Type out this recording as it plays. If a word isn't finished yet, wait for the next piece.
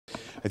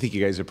I think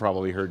you guys have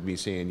probably heard me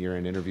say in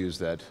year-end interviews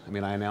that, I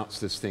mean, I announced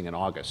this thing in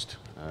August,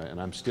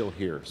 and I'm still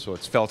here. So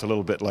it's felt a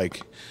little bit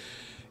like,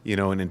 you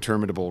know, an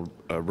interminable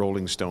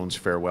Rolling Stones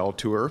farewell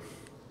tour.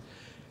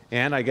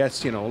 And I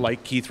guess, you know,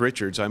 like Keith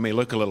Richards, I may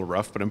look a little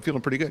rough, but I'm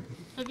feeling pretty good.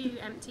 Have you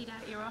emptied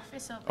out your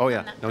office? Or Oh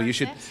yeah, that no, you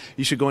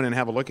should go in and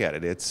have a look at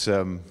it. It's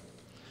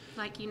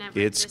like you never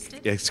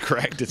existed? It's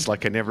correct. It's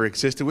like I never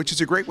existed, which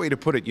is a great way to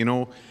put it. You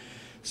know,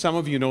 some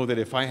of you know that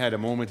if I had a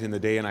moment in the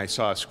day and I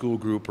saw a school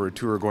group or a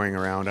tour going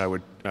around, I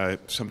would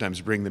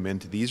sometimes bring them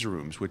into these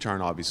rooms, which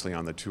aren't obviously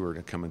on the tour,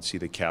 to come and see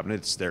the cabinet.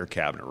 It's their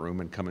cabinet room,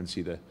 and come and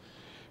see the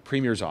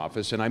Premier's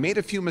office. And I made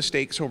a few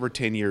mistakes over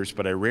 10 years,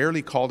 but I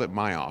rarely called it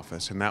my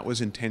office, and that was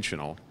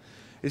intentional.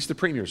 It's the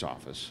Premier's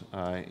office.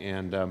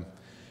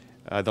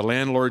 The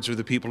landlords are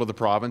the people of the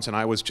province, and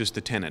I was just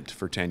the tenant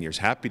for 10 years.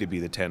 Happy to be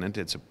the tenant.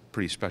 It's a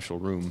pretty special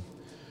room,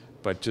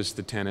 but just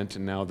the tenant.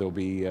 And now there'll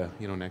be,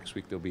 you know, next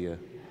week there'll be a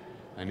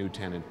new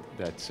tenant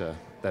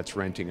that's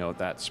renting out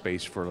that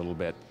space for a little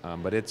bit.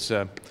 But it's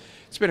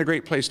been a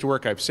great place to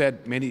work. I've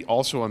said many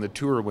also on the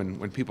tour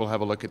when people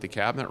have a look at the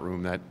cabinet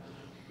room that,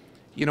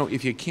 you know,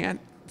 if you can't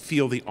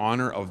feel the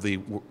honor of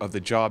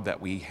the job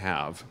that we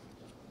have,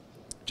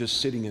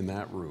 just sitting in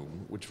that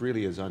room, which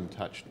really is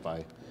untouched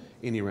by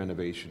any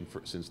renovation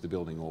since the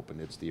building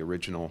opened. It's the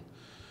original,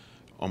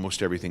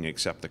 almost everything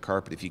except the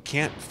carpet. If you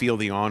can't feel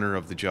the honor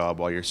of the job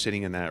while you're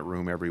sitting in that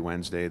room every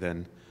Wednesday,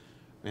 then,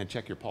 man,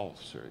 check your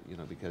pulse, or, you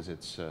know, because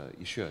it's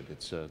you should.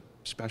 It's a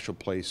special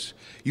place.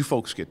 You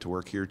folks get to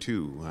work here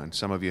too, and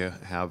some of you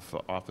have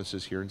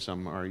offices here, and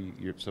some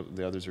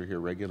the others are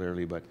here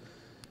regularly, but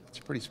it's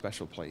a pretty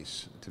special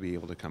place to be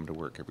able to come to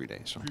work every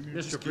day. So,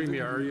 Mr.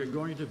 Premier, are you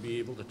going to be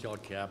able to tell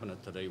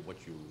Cabinet today what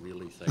you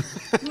really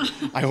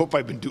think? I hope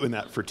I've been doing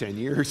that for 10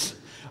 years.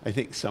 I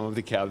think some of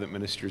the cabinet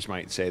ministers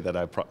might say that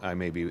I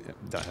maybe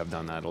have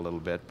done that a little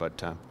bit,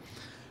 but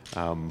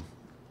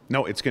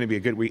no, it's going to be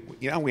a good week.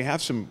 You know, we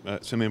have some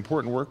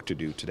important work to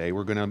do today.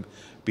 We're going to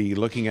be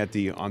looking at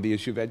the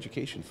issue of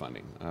education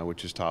funding,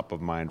 which is top of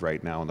mind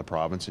right now in the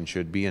province and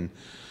should be. And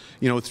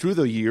you know, through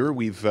the year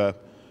we've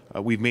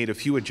made a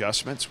few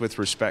adjustments with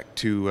respect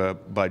to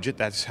budget.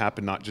 That's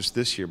happened not just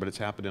this year, but it's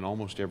happened in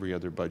almost every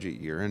other budget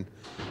year. And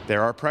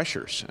there are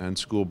pressures, and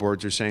school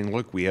boards are saying,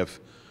 "Look, we've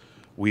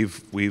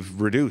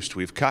reduced,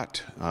 we've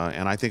cut,"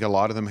 and I think a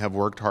lot of them have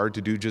worked hard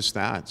to do just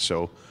that.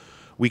 So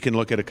we can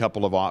look at a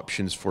couple of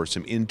options for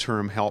some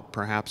interim help,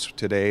 perhaps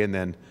today, and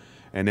then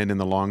in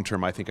the long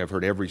term, I think I've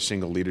heard every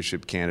single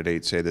leadership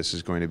candidate say this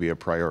is going to be a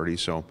priority.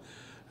 So,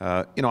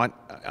 you know,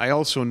 I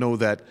also know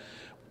that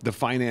the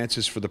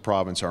finances for the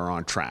province are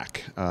on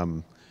track,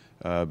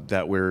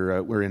 that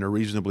we're in a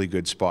reasonably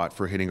good spot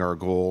for hitting our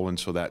goal, and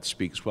so that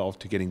speaks well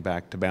to getting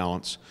back to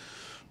balance.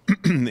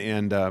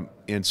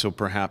 and so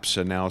perhaps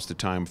now is the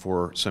time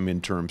for some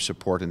interim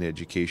support in the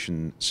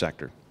education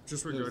sector.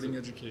 Just regarding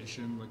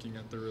education, looking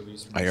at the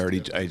release.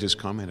 I just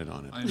commented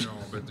on it. I know,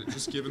 but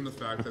just given the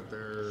fact that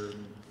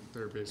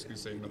they're basically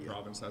saying the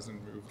province hasn't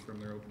moved from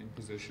their opening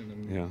position,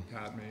 and yeah.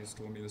 Pat Mays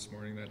told me this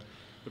morning that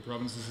the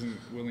province isn't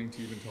willing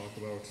to even talk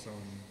about some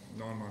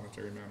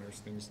non-monetary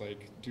matters, things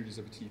like duties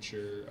of a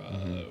teacher,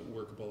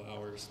 workable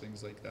hours,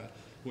 things like that.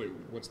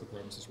 What's the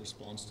province's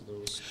response to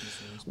those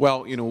concerns?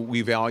 Well, you know,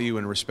 we value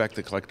and respect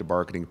the collective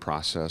bargaining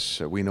process.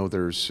 We know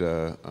there's,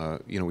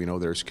 we know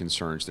there's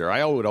concerns there.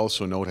 I would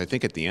also note, I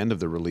think at the end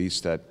of the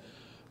release that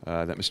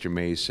Mr.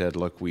 Mays said,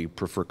 look, we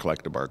prefer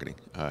collective bargaining,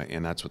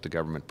 and that's what the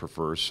government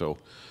prefers. So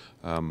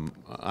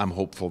I'm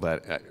hopeful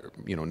that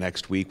you know,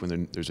 next week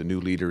when there's a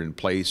new leader in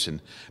place,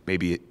 and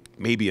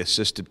maybe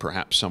assisted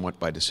perhaps somewhat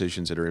by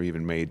decisions that are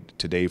even made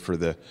today for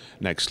the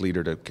next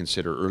leader to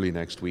consider early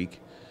next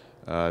week,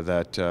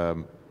 that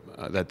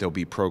there'll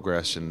be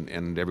progress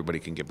and everybody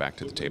can get back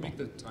to the table.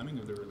 The timing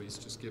of the release,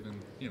 just given,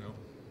 you know,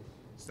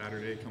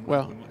 Saturday coming up.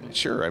 Well,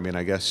 sure. I mean,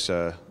 I guess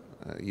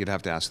you'd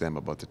have to ask them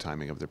about the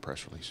timing of their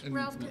press release. And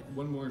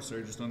one more,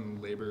 sorry, just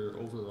on labor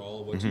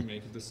overall, what do you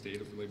make of the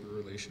state of labor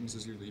relations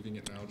as you're leaving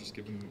it now, just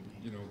given,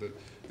 you know,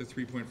 the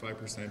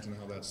 3.5% and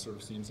how that sort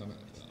of seems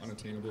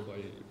unattainable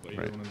by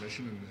your own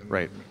admission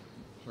and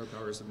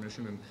Harpower's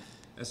admission, and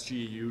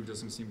SGEU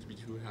doesn't seem to be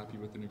too happy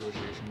with the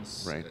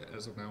negotiations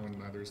as of now, and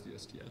neither is the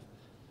STF.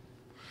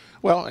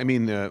 Well, I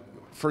mean,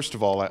 first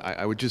of all,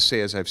 I would just say,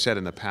 as I've said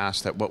in the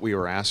past, that what we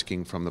were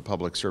asking from the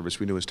public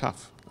service we knew was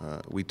tough.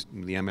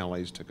 The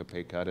MLAs took a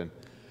pay cut, and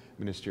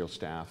ministerial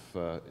staff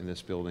in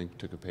this building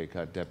took a pay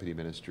cut. Deputy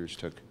ministers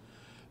took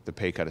the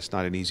pay cut. It's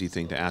not an easy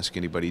thing to ask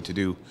anybody to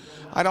do.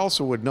 I'd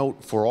also would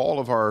note for all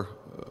of our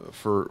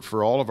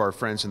for all of our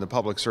friends in the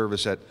public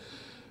service that,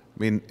 I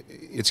mean,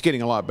 it's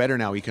getting a lot better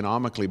now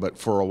economically, but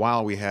for a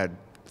while we had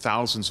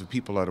thousands of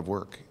people out of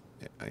work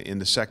in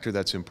the sector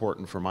that's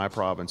important for my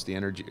province, the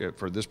energy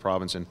for this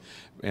province,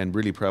 and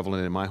really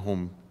prevalent in my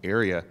home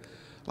area.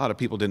 A lot of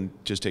people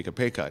didn't just take a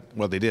pay cut.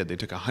 Well, they did. They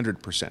took a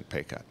 100%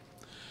 pay cut.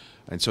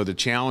 And so the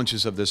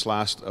challenges of this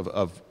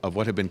of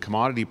what have been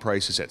commodity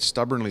prices at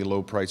stubbornly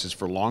low prices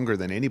for longer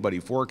than anybody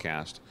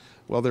forecast,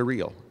 well, they're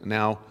real.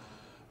 Now,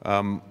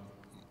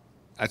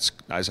 that's,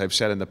 as I've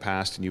said in the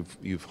past, and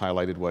you've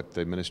highlighted what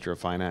the Minister of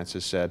Finance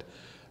has said.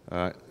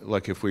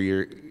 Look, if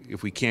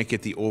we can't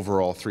get the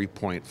overall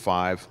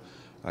 3.5,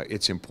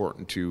 it's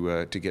important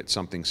to get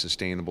something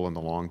sustainable in the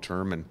long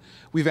term, and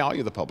we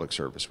value the public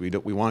service. We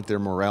want their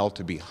morale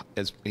to be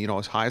as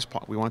high as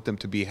possible. We want them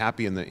to be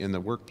happy in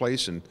the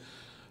workplace, and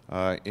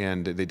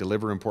they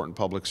deliver important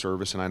public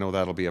service. And I know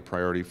that'll be a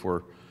priority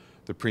for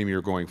the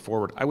Premier going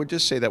forward. I would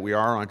just say that we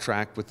are on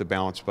track with the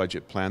balanced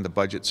budget plan. The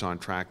budget's on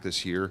track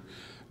this year,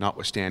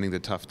 notwithstanding the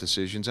tough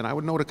decisions. And I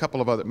would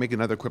note make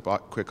another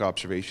quick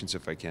observations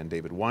if I can,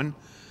 David. One,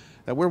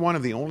 that we're one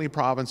of the only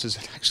provinces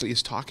that actually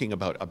is talking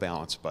about a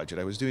balanced budget.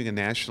 I was doing a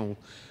national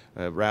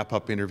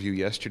wrap-up interview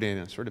yesterday,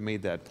 and I sort of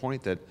made that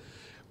point that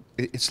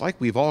it's like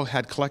we've all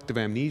had collective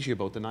amnesia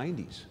about the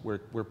 90s,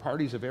 where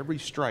parties of every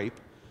stripe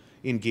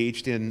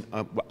engaged in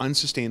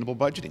unsustainable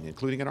budgeting,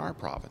 including in our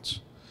province.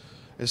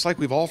 It's like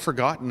we've all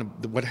forgotten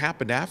what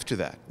happened after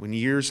that, when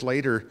years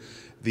later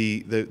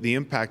the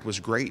impact was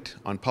great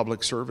on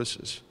public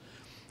services.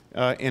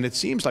 And it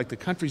seems like the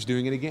country's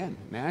doing it again.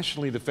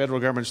 Nationally, the federal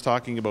government's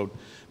talking about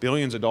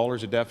billions of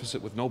dollars of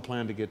deficit with no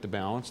plan to get to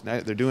balance.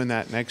 They're doing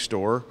that next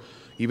door.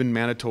 Even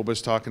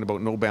Manitoba's talking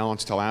about no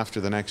balance till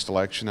after the next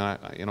election.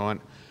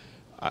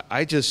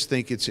 I just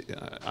think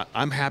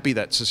I'm happy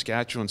that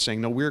Saskatchewan's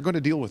saying, no, we're going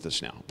to deal with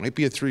this now. It might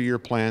be a 3-year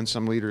plan.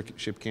 Some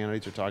leadership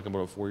candidates are talking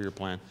about a 4-year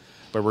plan.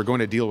 But we're going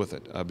to deal with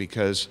it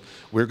because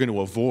we're going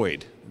to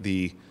avoid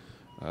the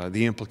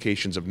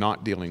implications of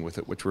not dealing with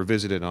it, which were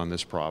visited on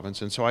this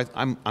province. And so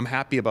I'm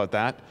happy about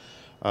that.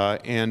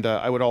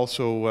 I would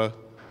also,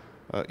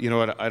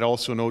 I'd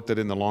also note that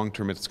in the long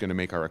term, it's going to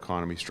make our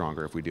economy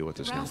stronger if we deal with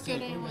this now. Ralph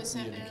Goodale was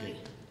at early.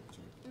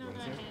 No, go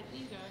ahead.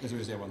 You go. I was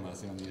going to say one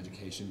last thing on the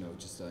education note.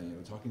 Just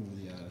talking to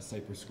the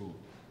Cypress School.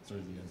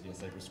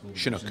 Cypress School.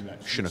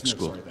 Chinook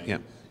School. Sorry, yeah.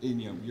 In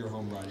your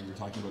home riding, you're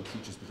talking about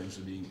teachers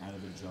potentially being out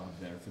of a job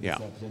there. For this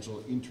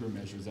potential interim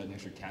measure, is that an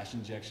extra cash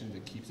injection to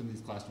keep some of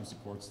these classroom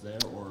supports there,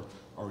 or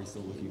are we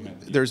still looking at?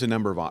 There's a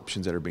number of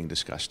options that are being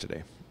discussed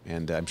today,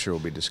 and I'm sure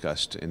will be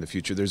discussed in the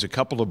future. There's a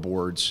couple of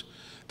boards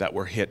that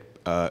were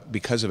hit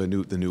because of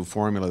the new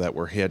formula that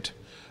were hit,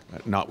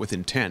 not with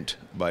intent,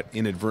 but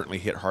inadvertently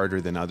hit harder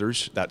than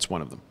others. That's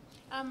one of them.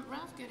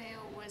 Ralph Goodale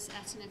was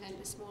at an event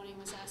this morning,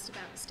 was asked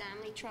about the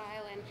Stanley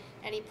trial and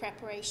any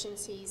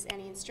preparations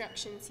any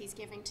instructions he's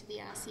giving to the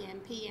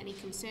RCMP, any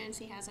concerns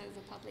he has over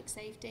public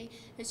safety.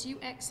 As you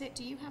exit,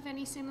 do you have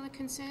any similar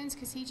concerns?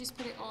 Because he just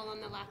put it all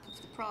on the lap of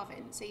the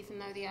province, even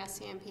though the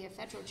RCMP are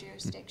federal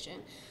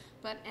jurisdiction.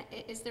 But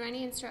is there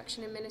any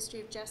instruction in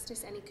Ministry of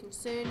Justice, any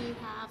concern you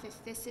have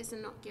if this is a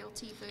not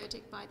guilty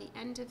verdict by the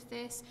end of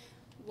this?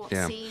 What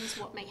scenes,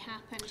 what may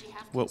happen? Do you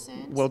have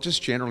concerns? Well,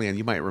 just generally, and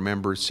you might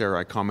remember,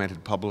 Sarah, I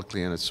commented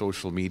publicly on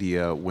social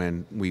media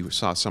when we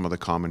saw some of the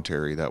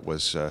commentary that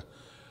was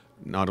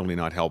not only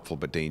not helpful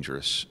but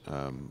dangerous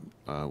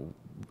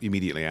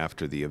immediately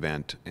after the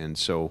event. And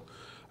so,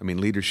 I mean,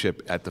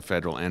 leadership at the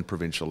federal and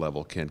provincial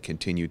level can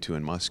continue to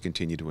and must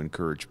continue to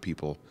encourage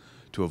people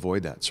to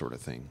avoid that sort of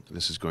thing.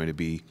 This is going to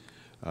be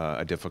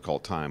a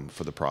difficult time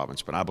for the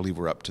province, but I believe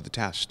we're up to the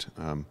test.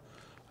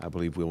 I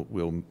believe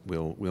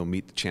we'll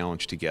meet the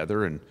challenge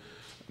together, and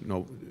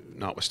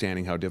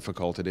notwithstanding how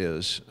difficult it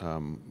is,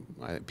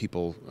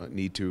 people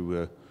need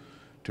to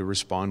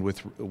respond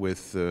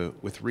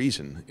with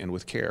reason and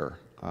with care.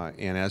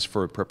 And as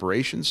for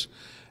preparations,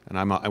 and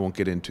I won't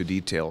get into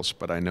details,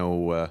 but I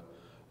know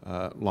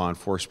law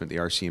enforcement, the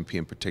RCMP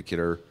in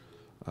particular,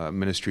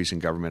 ministries in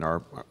government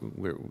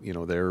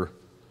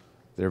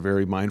they're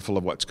very mindful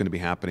of what's going to be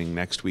happening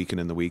next week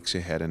and in the weeks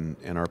ahead,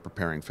 and are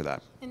preparing for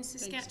that. In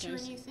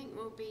Saskatchewan, you think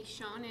will be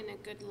shone in a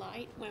good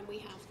light when we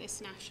have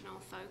this national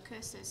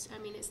focus? It's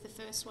the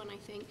first one, I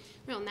think,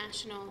 real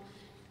national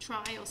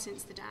trial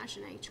since the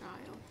Dagenet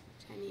trial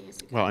 10 years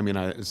ago. Well,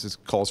 this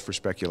calls for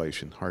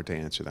speculation. Hard to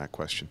answer that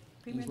question.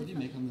 What do you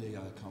make on the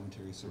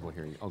commentary?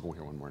 I'll go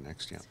here one more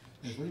next, yeah.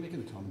 What do you make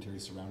of the commentary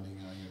surrounding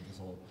this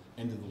whole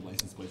end of the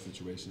license plate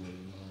situation?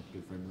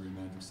 Good friend Marie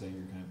Madrick saying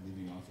you're kind of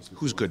leaving office.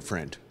 Who's good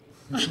friend?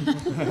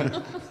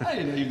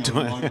 I know you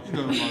know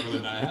longer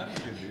than I have.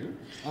 Good dude.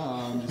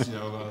 Kind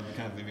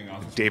of leaving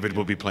office. David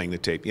will be playing the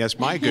tape. Yes,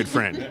 my good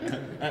friend.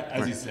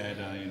 As you said,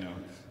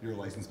 your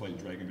license plate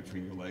dragging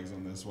between your legs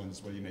on this one.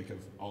 Just what do you make of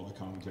all the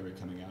commentary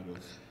coming out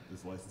of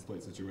this license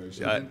plate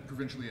situation?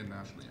 Provincially and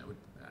nationally, I would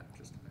add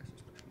just an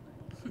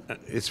extra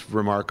special. It's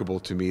remarkable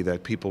to me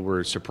that people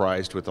were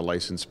surprised with the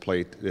license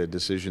plate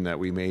decision that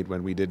we made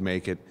when we did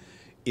make it.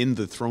 In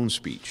the throne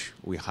speech,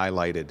 we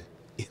highlighted,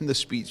 in the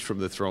speech from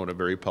the throne, a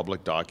very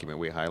public document,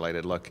 we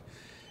highlighted, look,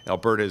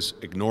 Alberta's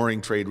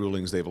ignoring trade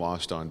rulings they've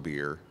lost on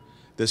beer.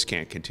 This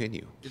can't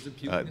continue.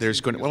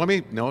 There's going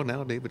to,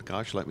 now, David,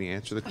 gosh, let me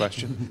answer the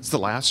question. It's the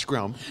last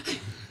scrum.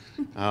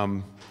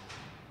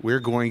 We're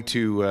going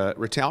to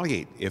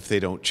retaliate if they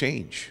don't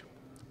change,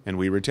 and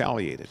we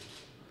retaliated.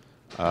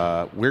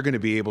 We're going to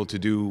be able to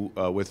do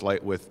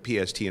with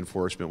PST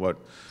enforcement what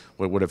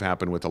would have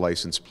happened with the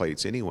license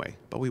plates anyway,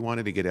 but we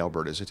wanted to get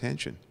Alberta's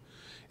attention.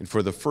 And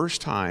for the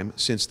first time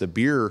since the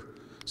beer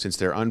since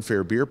their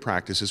unfair beer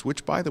practices,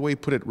 which, by the way,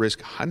 put at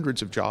risk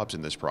hundreds of jobs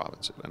in this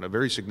province and a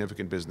very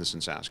significant business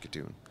in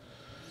Saskatoon.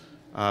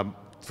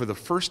 For the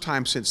first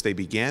time since they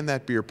began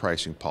that beer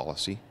pricing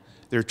policy,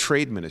 their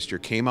trade minister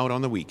came out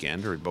on the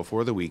weekend or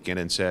before the weekend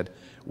and said,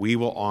 we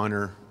will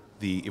honor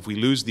if we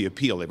lose the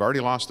appeal. They've already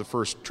lost the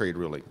first trade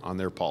ruling on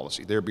their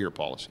policy, their beer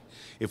policy.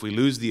 If we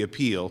lose the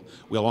appeal,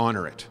 we'll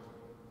honor it.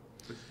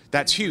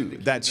 That's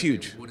huge. That's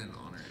huge. Wouldn't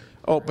honor it.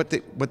 Oh, but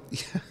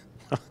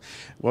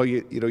well,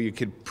 you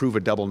could prove a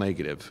double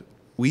negative.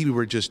 We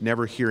were just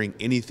never hearing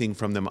anything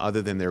from them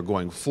other than they're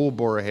going full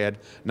bore ahead,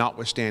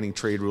 notwithstanding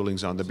trade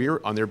rulings on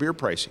their beer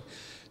pricing.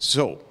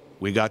 So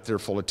we got their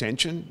full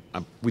attention.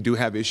 We do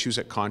have issues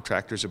that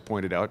contractors have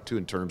pointed out to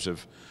in terms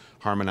of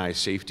harmonized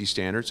safety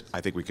standards.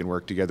 I think we can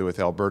work together with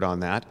Alberta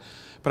on that.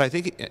 But I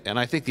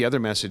think the other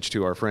message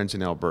to our friends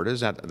in Alberta is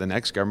that the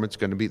next government's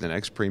going to be, the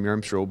next premier,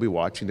 I'm sure, will be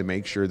watching to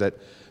make sure that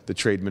the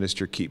trade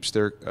minister keeps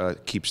their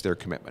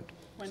commitment.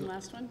 One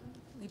last one.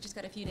 We've just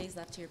got a few days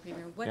left here,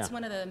 Premier. What's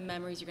one of the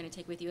memories you're going to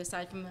take with you,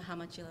 aside from how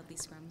much you love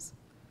these scrums?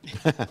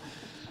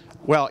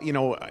 Well,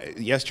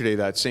 yesterday,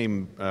 that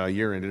same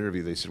year-end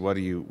interview, they said, what are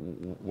you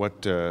going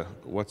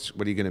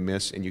to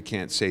miss? And you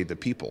can't say the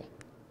people.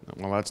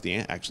 Well,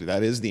 actually,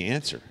 that is the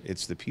answer.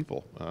 It's the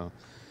people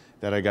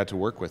that I got to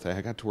work with.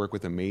 I got to work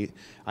with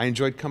I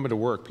enjoyed coming to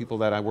work. People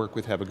that I work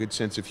with have a good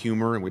sense of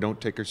humor, and we don't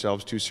take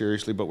ourselves too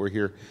seriously, but we're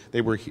here.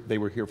 They were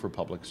here for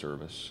public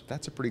service.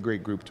 That's a pretty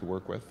great group to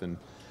work with, and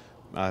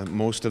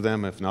most of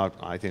them, if not,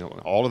 I think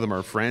all of them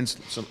are friends,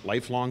 some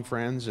lifelong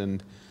friends,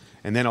 and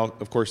then,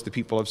 of course, the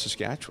people of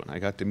Saskatchewan. I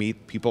got to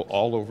meet people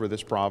all over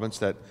this province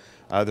that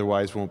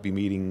otherwise won't be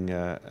meeting,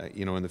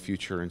 in the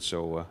future, and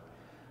so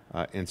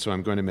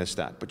I'm going to miss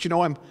that. But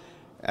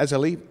as I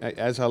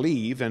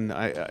leave, and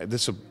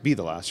this will be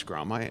the last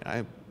scrum.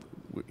 I'm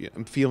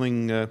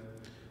feeling,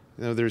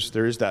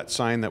 there is that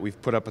sign that we've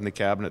put up in the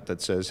cabinet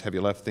that says, "Have you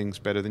left things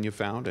better than you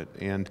found it?"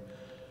 And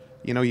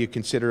you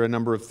consider a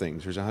number of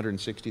things. There's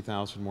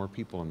 160,000 more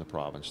people in the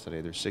province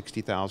today. There's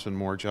 60,000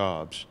 more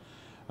jobs.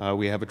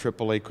 We have a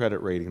AAA credit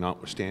rating,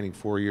 notwithstanding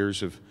 4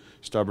 years of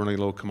stubbornly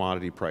low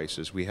commodity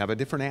prices. We have a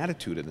different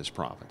attitude in this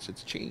province.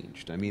 It's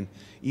changed. I mean,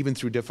 even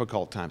through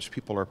difficult times,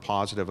 people are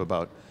positive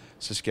about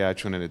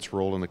Saskatchewan and its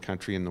role in the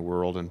country and the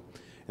world. And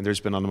there's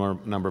been a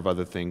number of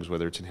other things,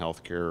 whether it's in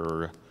healthcare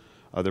or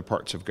other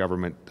parts of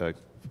government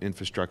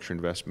infrastructure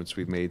investments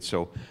we've made.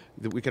 So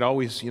that we could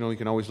always, we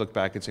can always look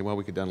back and say, well,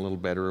 we could have done a little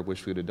better, or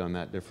wish we'd have done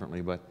that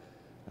differently. But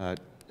I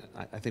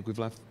think we've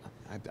left.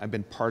 I've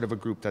been part of a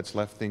group that's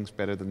left things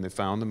better than they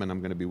found them, and I'm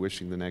going to be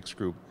wishing the next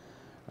group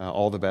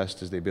all the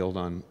best as they build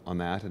on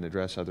that and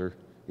address other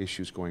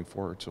issues going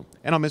forward.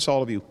 And I'll miss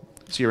all of you.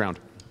 See you around.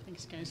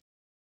 Thanks, guys.